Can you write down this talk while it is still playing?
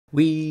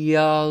We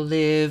all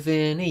live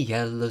in a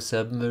yellow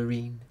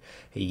submarine,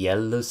 a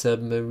yellow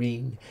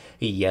submarine,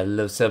 a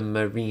yellow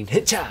submarine.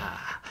 Hitcha!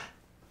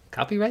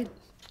 Copyright?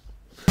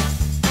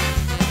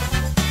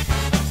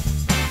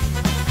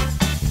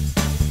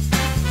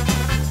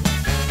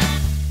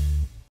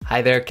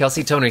 Hi there,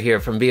 Kelsey Toner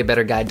here from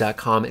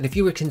beabetterguide.com, and if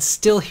you can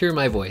still hear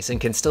my voice and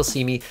can still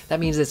see me,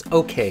 that means it's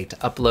okay to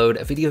upload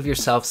a video of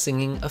yourself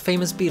singing a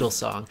famous Beatles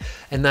song,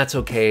 and that's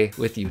okay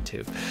with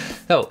YouTube.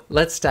 So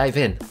let's dive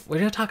in. We're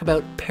going to talk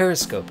about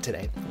Periscope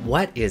today.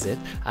 What is it,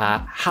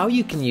 how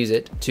you can use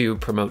it to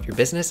promote your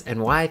business,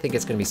 and why I think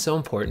it's going to be so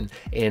important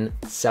in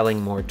selling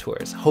more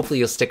tours. Hopefully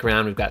you'll stick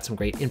around, we've got some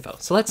great info.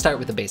 So let's start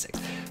with the basics.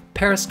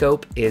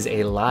 Periscope is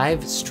a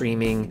live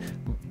streaming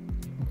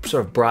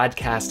sort of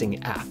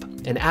broadcasting app.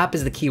 An app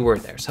is the key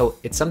word there. So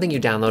it's something you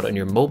download on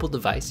your mobile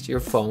device,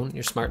 your phone,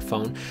 your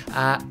smartphone,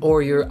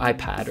 or your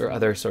iPad or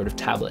other sort of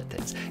tablet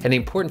things. And the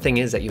important thing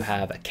is that you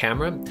have a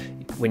camera.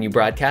 When you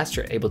broadcast,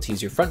 you're able to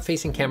use your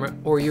front-facing camera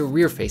or your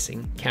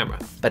rear-facing camera.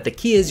 But the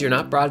key is you're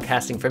not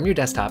broadcasting from your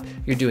desktop,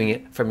 you're doing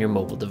it from your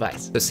mobile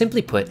device. So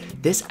simply put,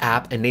 this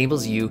app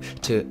enables you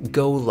to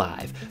go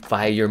live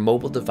via your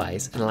mobile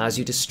device and allows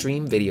you to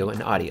stream video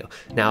and audio.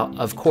 Now,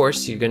 of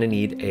course, you're gonna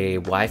need a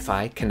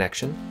Wi-Fi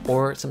connection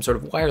or some sort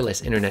of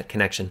wireless internet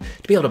connection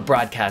to be able to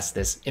broadcast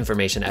this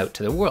information out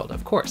to the world,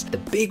 of course. The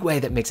big way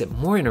that makes it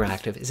more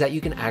interactive is that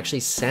you can actually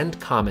send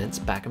comments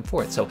back and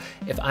forth. So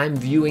if I'm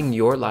viewing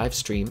your live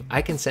stream,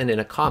 I can send in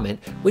a comment,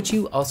 which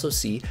you also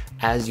see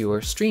as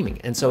you're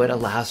streaming. And so it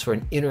allows for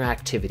an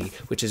interactivity,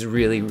 which is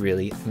really,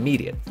 really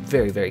immediate.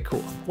 Very, very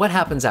cool. What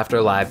happens after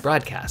a live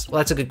broadcast? Well,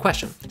 that's a good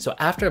question. So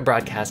after a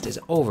broadcast is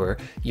over,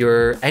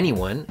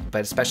 anyone,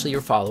 but especially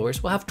your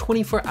followers, will have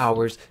 24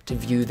 hours to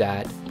view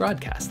that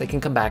broadcast. They can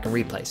come back and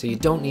replay. So you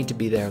don't need to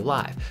be there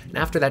live. And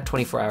after that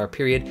 24-hour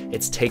period,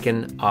 it's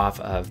taken off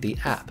of the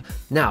app.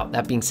 Now,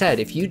 that being said,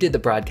 if you did the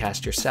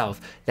broadcast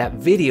yourself, that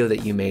video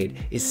that you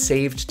made is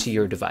saved to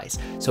your device.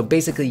 So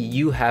basically,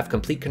 you have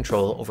complete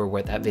control over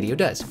what that video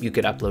does. You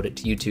could upload it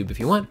to YouTube if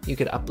you want. You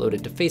could upload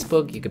it to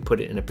Facebook. You could put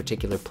it in a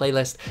particular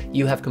playlist.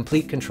 You have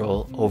complete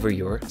control over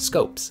your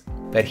scopes.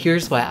 But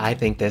here's why I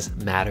think this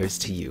matters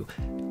to you.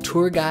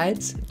 Tour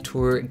guides,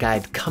 tour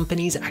guide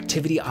companies,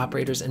 activity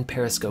operators, and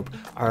Periscope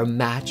are a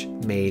match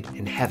made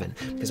in heaven.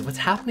 Because what's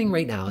happening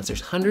right now is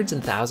there's hundreds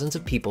and thousands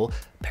of people,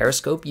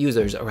 Periscope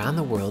users around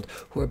the world,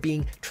 who are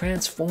being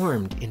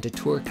transformed into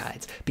tour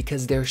guides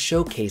because they're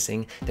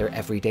showcasing their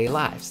everyday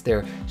lives.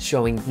 They're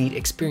showing neat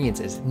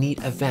experiences,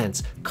 neat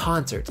events,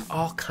 concerts,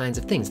 all kinds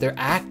of things. They're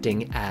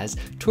acting as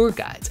tour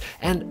guides.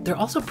 And they're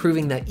also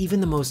proving that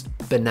even the most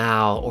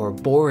banal or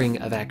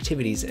boring of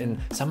activities in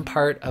some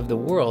part of the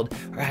world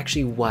are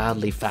actually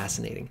wildly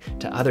fascinating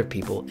to other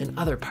people in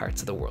other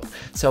parts of the world.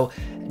 So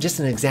just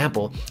an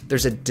example,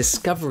 there's a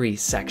discovery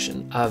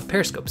section of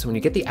Periscope. So when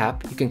you get the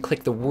app, you can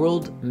click the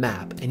world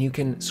map and you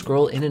can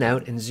scroll in and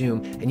out and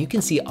zoom, and you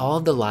can see all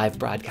of the live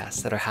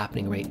broadcasts that are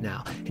happening right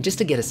now. And just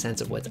to get a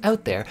sense of what's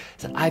out there,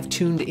 so I've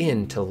tuned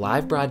in to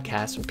live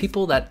broadcasts from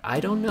people that I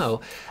don't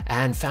know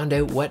and found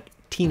out what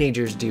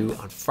teenagers do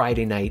on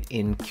Friday night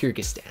in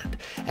Kyrgyzstan.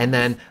 And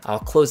then I'll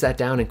close that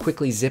down and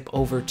quickly zip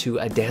over to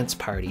a dance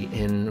party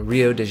in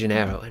Rio de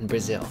Janeiro in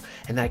Brazil.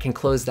 And I can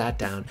close that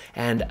down.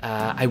 And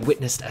I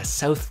witnessed a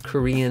South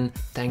Korean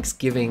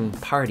Thanksgiving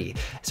party.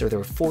 So there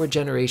were 4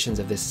 generations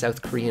of this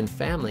South Korean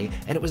family,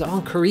 and it was all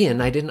in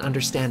Korean. I didn't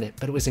understand it,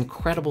 but it was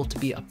incredible to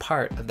be a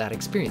part of that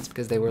experience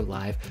because they were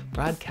live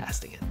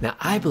broadcasting it. Now,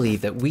 I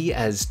believe that we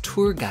as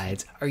tour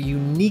guides are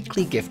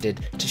uniquely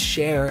gifted to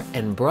share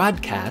and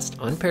broadcast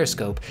on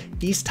Periscope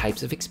these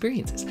types of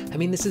experiences. I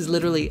mean, this is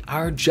literally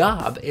our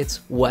job. It's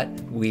what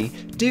we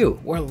do.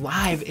 We're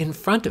live in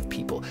front of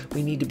people.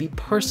 We need to be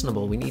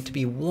personable. We need to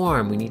be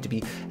warm. We need to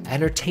be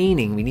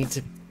entertaining. We need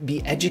to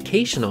be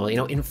educational,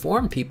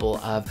 inform people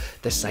of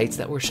the sites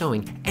that we're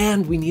showing.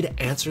 And we need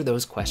to answer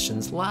those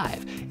questions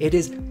live. It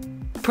is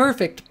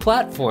perfect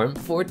platform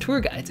for tour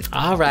guides.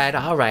 All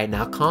right,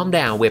 now calm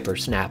down,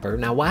 whippersnapper.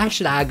 Now, why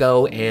should I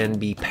go and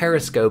be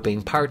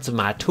periscoping parts of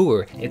my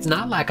tour? It's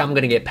not like I'm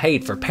gonna get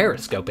paid for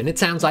periscoping. It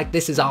sounds like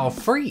this is all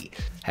free.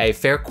 Hey,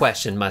 fair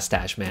question,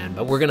 mustache man,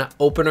 but we're gonna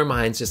open our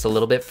minds just a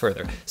little bit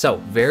further. So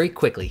very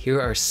quickly, here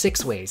are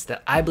 6 ways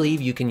that I believe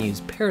you can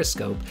use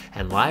Periscope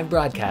and live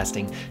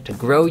broadcasting to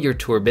grow your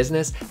tour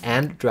business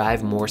and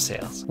drive more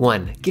sales.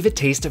 1, give a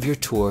taste of your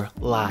tour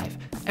live.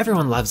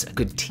 Everyone loves a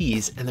good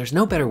tease, and there's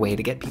no better way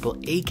to get people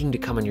aching to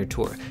come on your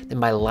tour than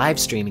by live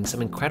streaming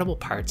some incredible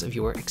parts of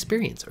your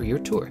experience or your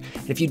tour.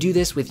 And if you do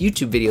this with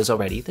YouTube videos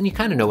already, then you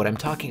kind of know what I'm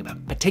talking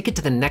about. But take it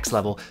to the next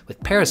level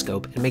with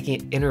Periscope and making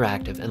it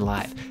interactive and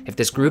live. If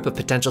this group of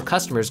potential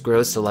customers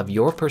grows to love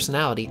your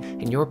personality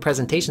and your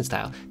presentation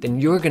style, then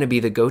you're going to be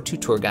the go-to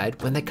tour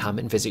guide when they come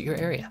and visit your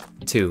area.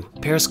 2,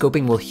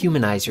 periscoping will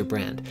humanize your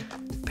brand.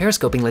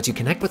 Periscoping lets you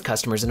connect with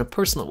customers in a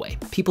personal way,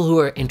 people who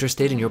are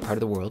interested in your part of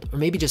the world, or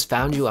maybe just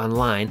found you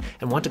online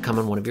and want to come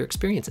on one of your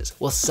experiences,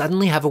 will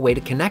suddenly have a way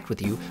to connect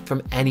with you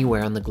from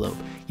anywhere on the globe.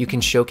 You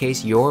can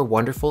showcase your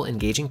wonderful,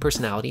 engaging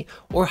personality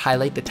or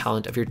highlight the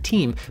talent of your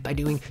team by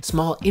doing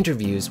small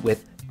interviews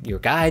with your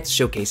guides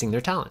showcasing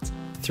their talents.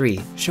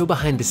 3. Show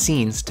behind the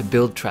scenes to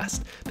build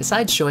trust.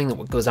 Besides showing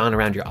what goes on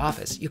around your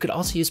office, you could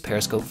also use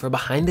Periscope for a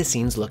behind the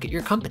scenes look at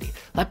your company.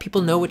 Let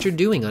people know what you're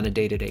doing on a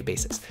day-to-day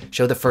basis.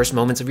 Show the first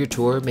moments of your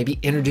tour, maybe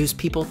introduce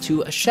people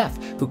to a chef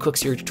who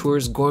cooks your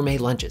tour's gourmet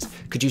lunches.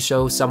 Could you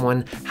show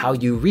someone how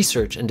you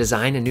research and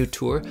design a new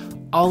tour?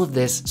 All of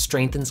this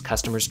strengthens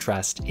customers'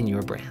 trust in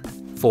your brand.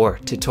 4.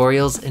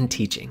 Tutorials and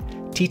teaching.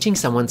 Teaching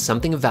someone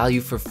something of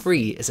value for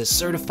free is a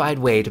certified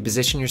way to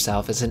position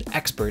yourself as an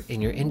expert in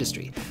your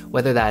industry,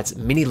 whether that's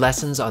mini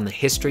lessons on the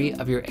history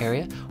of your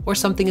area or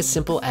something as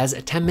simple as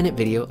a 10-minute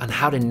video on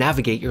how to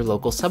navigate your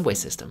local subway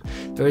system.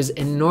 There is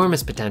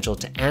enormous potential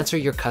to answer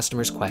your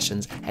customers'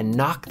 questions and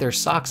knock their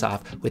socks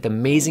off with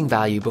amazing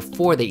value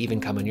before they even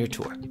come on your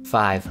tour.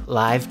 5.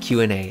 Live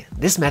Q&A.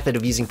 This method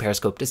of using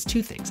Periscope does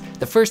two things.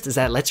 The first is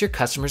that it lets your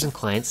customers and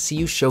clients see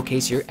you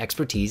showcase your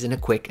expertise in a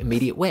quick,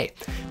 immediate way.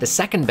 The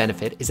second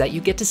benefit is that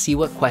you get to see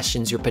what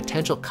questions your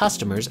potential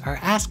customers are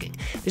asking.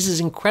 This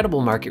is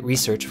incredible market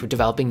research for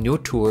developing new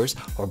tours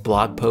or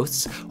blog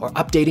posts or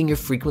updating your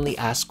frequently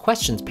asked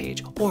questions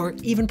page, or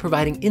even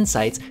providing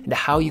insights into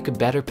how you could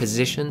better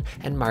position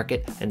and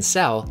market and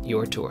sell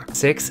your tour.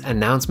 6.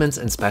 Announcements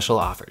and special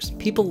offers.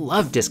 People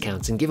love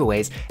discounts and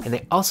giveaways, and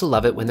they also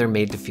love it when they're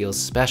made to feel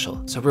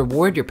special. So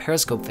reward your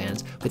Periscope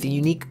fans with a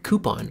unique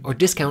coupon or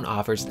discount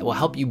offers that will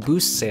help you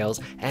boost sales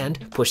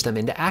and push them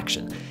into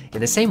action.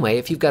 In the same way,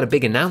 if you've got a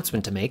big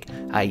announcement to make,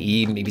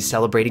 i.e. maybe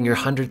celebrating your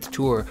 100th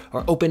tour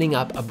or opening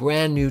up a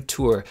brand new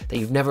tour that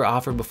you've never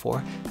offered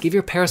before, give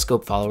your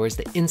Periscope followers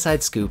the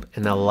inside scoop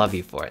and they'll love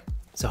you for it.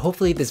 So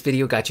hopefully this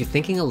video got you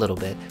thinking a little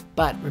bit,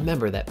 but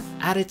remember that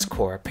at its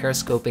core,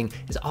 Periscoping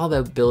is all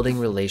about building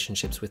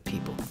relationships with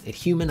people. It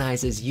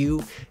humanizes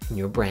you and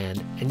your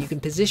brand, and you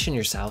can position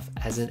yourself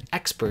as an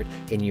expert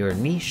in your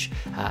niche,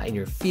 in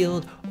your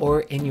field,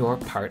 or in your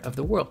part of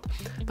the world.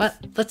 But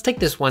let's take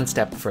this one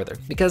step further,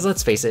 because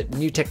let's face it,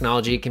 new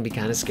technology can be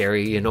kind of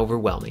scary and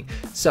overwhelming.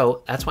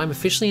 So that's why I'm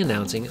officially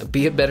announcing a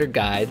Be a Better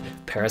Guide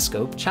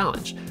Periscope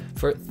Challenge.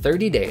 For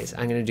 30 days,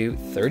 I'm gonna do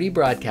 30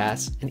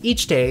 broadcasts, and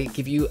each day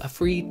give you a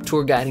free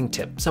tour guiding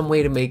tip, some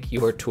way to make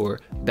your tour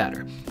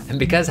better. And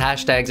because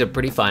hashtags are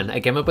pretty fun, I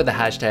came up with the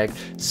hashtag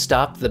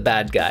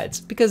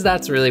 #StopTheBadGuides, because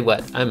that's really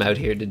what I'm out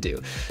here to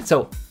do.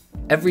 So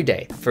every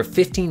day for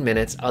 15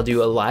 minutes, I'll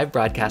do a live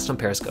broadcast on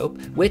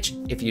Periscope, which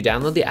if you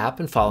download the app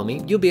and follow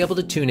me, you'll be able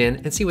to tune in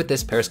and see what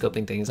this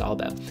Periscoping thing is all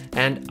about.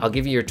 And I'll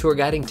give you your tour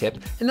guiding tip,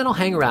 and then I'll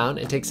hang around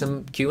and take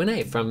some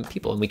Q&A from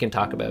people, and we can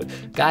talk about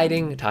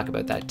guiding, talk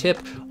about that tip,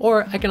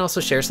 or I can also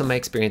share some of my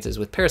experiences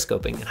with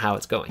Periscoping and how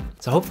it's going.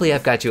 So hopefully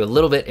I've got you a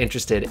little bit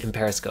interested in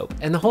Periscope.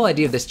 And the whole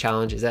idea of this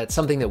challenge is that it's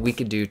something that we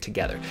could do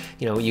together.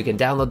 You know, you can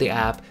download the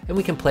app and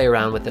we can play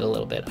around with it a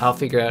little bit. I'll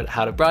figure out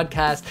how to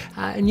broadcast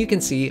and you can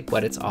see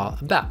what it's all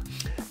about.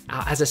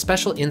 As a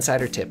special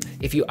insider tip,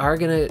 if you are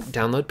gonna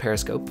download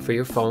Periscope for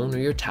your phone or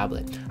your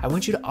tablet, I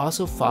want you to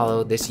also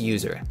follow this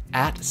user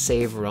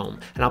 @SaveRome,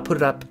 and I'll put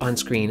it up on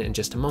screen in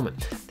just a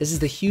moment. This is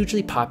the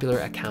hugely popular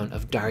account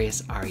of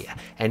Darius Arya,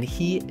 and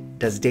he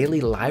does daily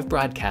live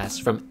broadcasts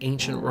from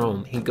ancient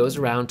Rome. He goes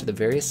around to the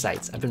various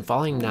sites. I've been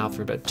following him now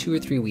for about 2 or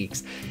 3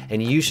 weeks,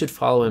 and you should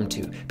follow him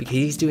too, because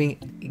he's doing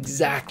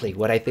exactly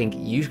what I think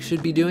you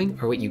should be doing,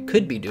 or what you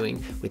could be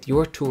doing with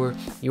your tour,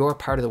 your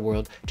part of the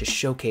world, to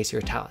showcase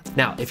your talents.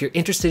 Now, if you're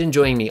interested in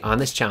joining me on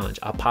this challenge,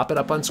 I'll pop it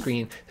up on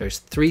screen. There's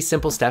 3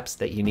 simple steps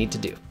that you need to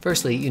do.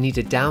 Firstly, you need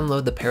to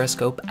download the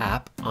Periscope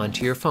app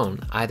onto your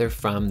phone, either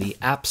from the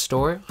App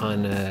Store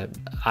on an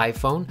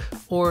iPhone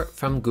or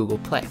from Google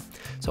Play.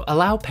 So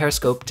allow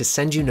Periscope to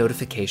send you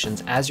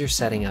notifications as you're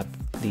setting up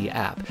the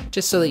app,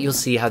 just so that you'll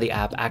see how the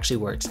app actually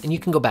works, and you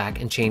can go back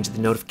and change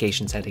the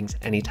notification settings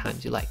anytime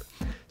you like.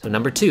 So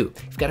number 2,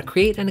 you've got to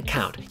create an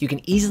account. You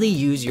can easily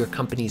use your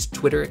company's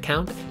Twitter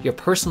account, your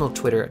personal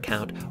Twitter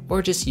account,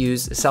 or just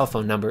use a cell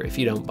phone number if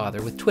you don't bother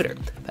with Twitter.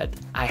 But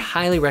I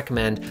highly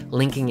recommend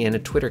linking in a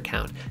Twitter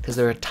account, because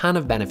there are a ton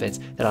of benefits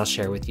that I'll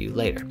share with you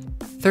later.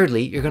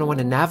 Thirdly, you're going to want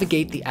to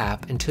navigate the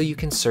app until you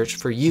can search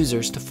for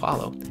users to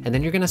follow, and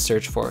then you're going to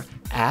search for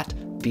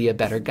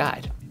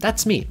 @BeABetterGuide.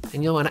 That's me,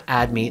 and you'll want to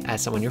add me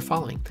as someone you're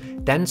following.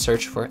 Then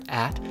search for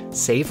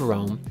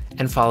 @SaveRome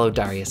and follow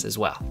Darius as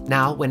well.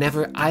 Now,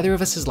 whenever either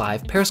of us is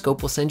live,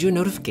 Periscope will send you a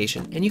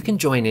notification and you can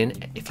join in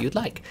if you'd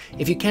like.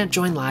 If you can't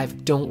join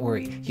live, don't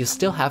worry. You'll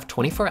still have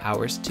 24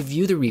 hours to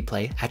view the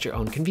replay at your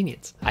own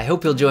convenience. I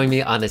hope you'll join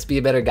me on this Be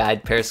a Better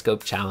Guide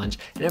Periscope challenge.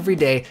 And every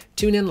day,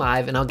 tune in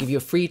live and I'll give you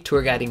a free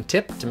tour guiding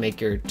tip to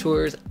make your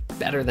tours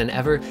better than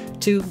ever.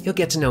 2, you'll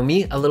get to know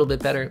me a little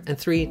bit better. And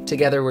 3,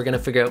 together we're gonna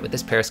figure out what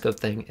this Periscope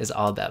thing is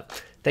all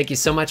about. Thank you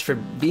so much for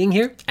being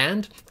here,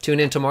 and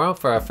tune in tomorrow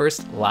for our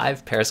first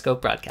live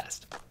Periscope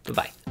broadcast.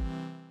 Bye-bye.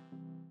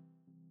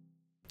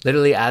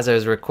 Literally, as I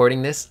was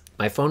recording this,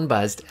 my phone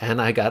buzzed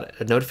and I got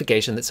a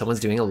notification that someone's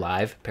doing a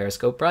live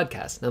Periscope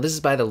broadcast. Now, this is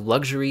by the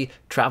luxury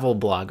travel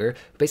blogger,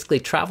 who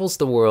basically travels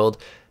the world,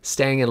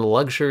 staying in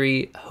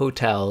luxury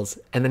hotels,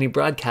 and then he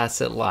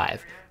broadcasts it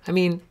live. I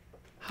mean,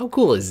 how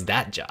cool is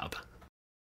that job?